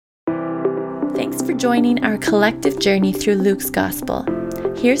Thanks for joining our collective journey through Luke's Gospel.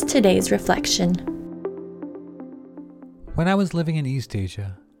 Here's today's reflection. When I was living in East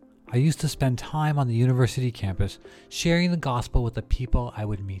Asia, I used to spend time on the university campus sharing the gospel with the people I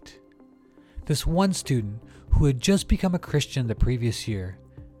would meet. This one student, who had just become a Christian the previous year,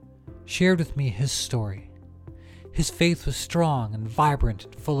 shared with me his story. His faith was strong and vibrant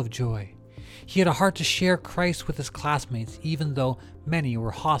and full of joy. He had a heart to share Christ with his classmates, even though many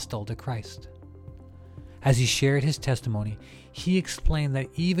were hostile to Christ. As he shared his testimony, he explained that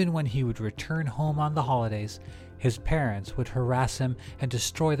even when he would return home on the holidays, his parents would harass him and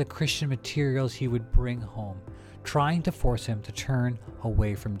destroy the Christian materials he would bring home, trying to force him to turn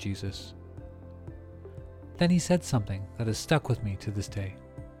away from Jesus. Then he said something that has stuck with me to this day.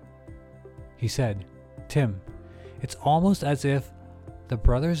 He said, "Tim, it's almost as if the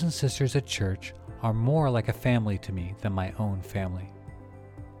brothers and sisters at church are more like a family to me than my own family."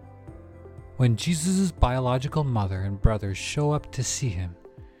 When Jesus' biological mother and brothers show up to see him,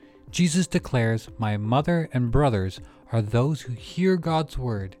 Jesus declares, "My mother and brothers are those who hear God's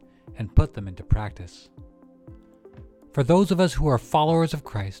word and put them into practice." For those of us who are followers of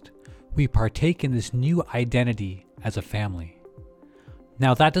Christ, we partake in this new identity as a family.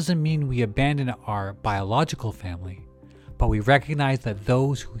 Now, that doesn't mean we abandon our biological family, but we recognize that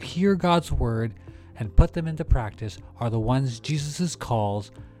those who hear God's word and put them into practice are the ones Jesus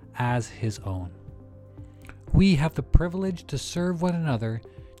calls as his own. We have the privilege to serve one another,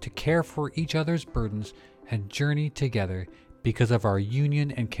 to care for each other's burdens, and journey together because of our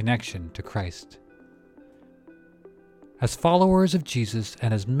union and connection to Christ. As followers of Jesus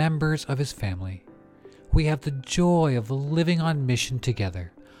and as members of his family, we have the joy of living on mission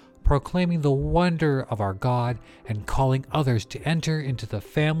together, proclaiming the wonder of our God and calling others to enter into the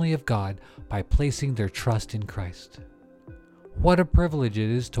family of God by placing their trust in Christ. What a privilege it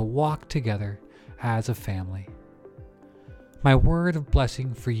is to walk together as a family. My word of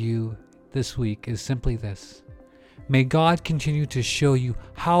blessing for you this week is simply this. May God continue to show you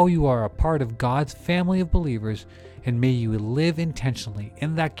how you are a part of God's family of believers, and may you live intentionally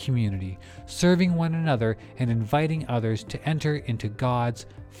in that community, serving one another and inviting others to enter into God's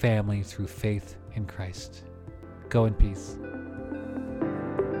family through faith in Christ. Go in peace.